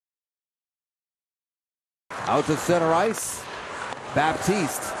Out to center ice.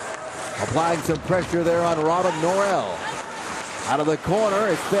 Baptiste applying some pressure there on Robin Norrell. Out of the corner,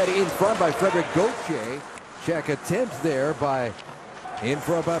 it's fed in front by Frederic Gauthier. Check attempt there by in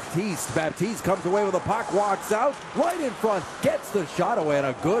front Baptiste. Baptiste comes away with the puck, walks out, right in front, gets the shot away, and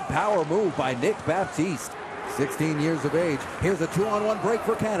a good power move by Nick Baptiste. 16 years of age. Here's a 2-on-1 break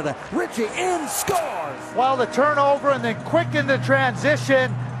for Canada. Ritchie in, scores! Well, the turnover and then quick into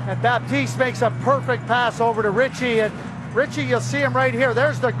transition, and Baptiste makes a perfect pass over to Ritchie. And Ritchie, you'll see him right here.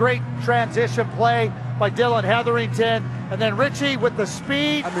 There's the great transition play by Dylan Hetherington. And then Ritchie with the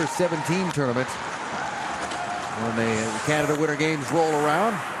speed. Under 17 tournament. When the Canada Winter Games roll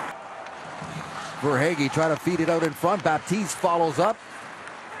around. Verhaeghe trying to feed it out in front. Baptiste follows up.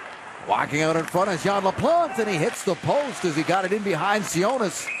 Walking out in front is Jean Laplante, and he hits the post as he got it in behind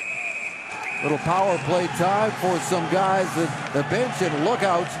Sionis. Little power play time for some guys at the bench, and look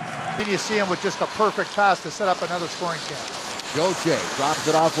out. Then you see him with just a perfect pass to set up another scoring chance. Gauthier drops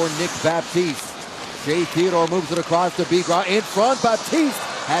it off for Nick Baptiste. Jay Theodore moves it across to Bigra. In front, Baptiste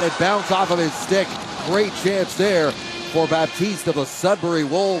had it bounce off of his stick. Great chance there for Baptiste of the Sudbury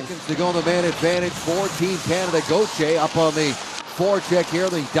Wolves to go on the man advantage for Team Canada. Gauthier up on the forecheck here,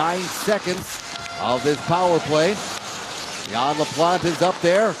 the dying seconds of this power play. Jan Laplante is up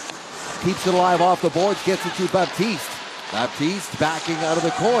there. Keeps it alive off the boards, gets it to Baptiste. Baptiste backing out of the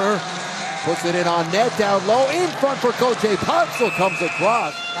corner. Puts it in on net, down low, in front for Gauthier. Poncel comes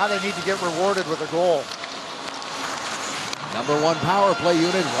across. Now they need to get rewarded with a goal. Number one power play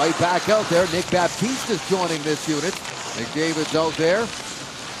unit right back out there. Nick Baptiste is joining this unit. McDavid's out there.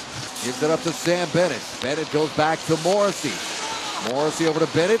 Gives it up to Sam Bennett. Bennett goes back to Morrissey. Morrissey over to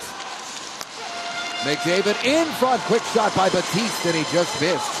Bennett. McDavid in front. Quick shot by Baptiste, and he just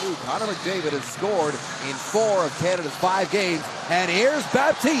missed. Connor McDavid has scored in 4 of Canada's 5 games. And here's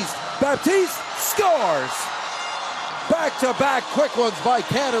Baptiste. Baptiste scores. Back-to-back quick ones by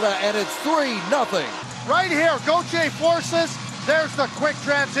Canada, and it's 3-0. Right here, Gauthier forces. There's the quick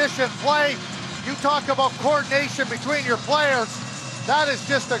transition play. You talk about coordination between your players. That is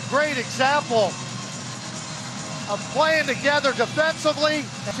just a great example of playing together defensively.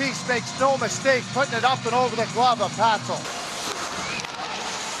 Baptiste makes no mistake putting it up and over the glove of Poncel.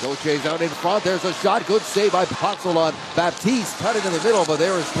 Gauthier's out in front. There's a shot. Good save by Poncel on Baptiste. Cut it in the middle, but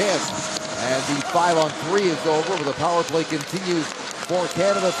there is Kent. And the 5-on-3 is over, but the power play continues for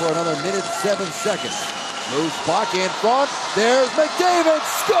Canada for another minute, 7 seconds. Loose puck in front. There's McDavid.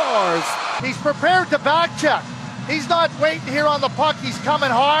 Scores! He's prepared to back check. He's not waiting here on the puck. He's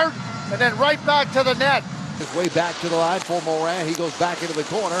coming hard, and then right back to the net. His way back to the line for Morin. He goes back into the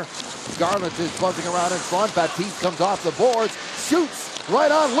corner. Garland is buzzing around in front. Baptiste comes off the boards. Shoots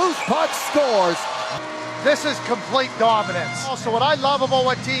right on. Loose puck. Scores. This is complete dominance. Also, what I love about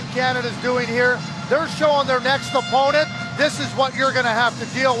what Team Canada's doing here, they're showing their next opponent, this is what you're going to have to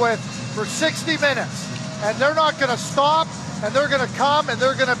deal with for 60 minutes. And they're not going to stop, and they're going to come, and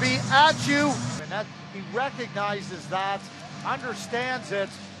they're going to be at you. And that, he recognizes that, understands it.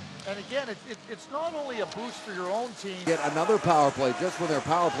 And again, it's not only a boost for your own team. Get another power play just when their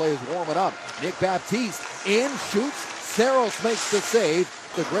power play is warming up. Nick Baptiste in, shoots. Saros makes the save.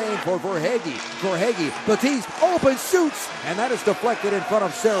 The grain for Verhaeghe. Verhaeghe, Baptiste, open, shoots, and that is deflected in front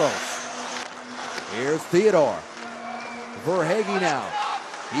of Saros. Here's Theodore. Verhaeghe now.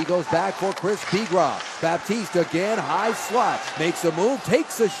 He goes back for Chris Bigra. Baptiste again, high slot. Makes a move,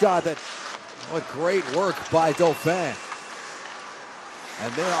 takes a shot. What great work by Dauphin.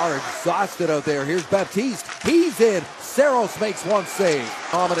 And they are exhausted out there. Here's Baptiste. He's in. Saros makes one save.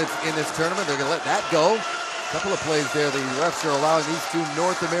 Dominance in this tournament. They're going to let that go. A couple of plays there. The refs are allowing these two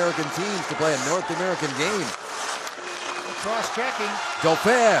North American teams to play a North American game. Cross-checking.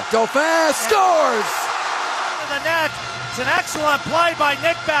 Dauphin scores! To the net. It's an excellent play by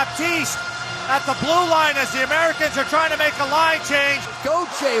Nick Baptiste at the blue line as the Americans are trying to make a line change.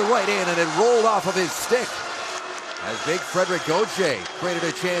 Gauthier right in, and it rolled off of his stick. As big Frederic Gauthier created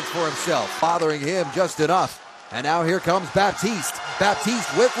a chance for himself, bothering him just enough. And now here comes Baptiste.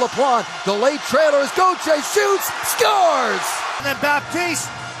 Baptiste with Laplante. The late trailer as Gauthier shoots, scores! And then Baptiste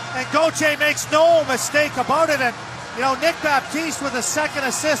and Gauthier makes no mistake about it. And, you know, Nick Baptiste with a second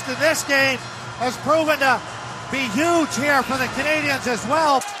assist in this game has proven to be huge here for the Canadians as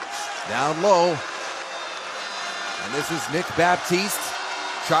well. Down low. And this is Nick Baptiste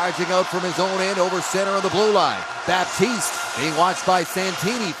charging out from his own end over center of the blue line. Baptiste being watched by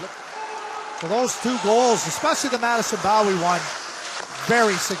Santini. So those 2 goals, especially the Madison Bowie one,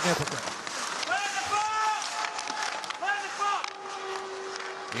 very significant.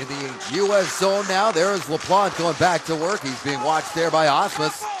 In the U.S. zone now, there is Laplante going back to work. He's being watched there by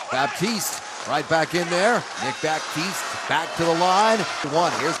Osmus. Baptiste Right back in there. Nick Baptiste back to the line.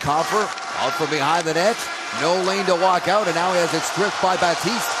 One. Here's Coffer out from behind the net. No lane to walk out, and now he has it stripped by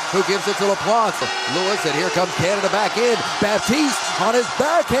Baptiste, who gives it to LaPlante. Lewis, and here comes Canada back in. Baptiste on his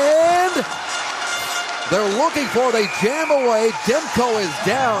backhand. They're looking for it. They jam away. Demko is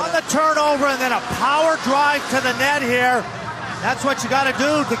down. On the turnover, and then a power drive to the net here. That's what you got to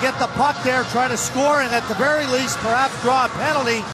do to get the puck there, try to score, and at the very least, perhaps draw a penalty.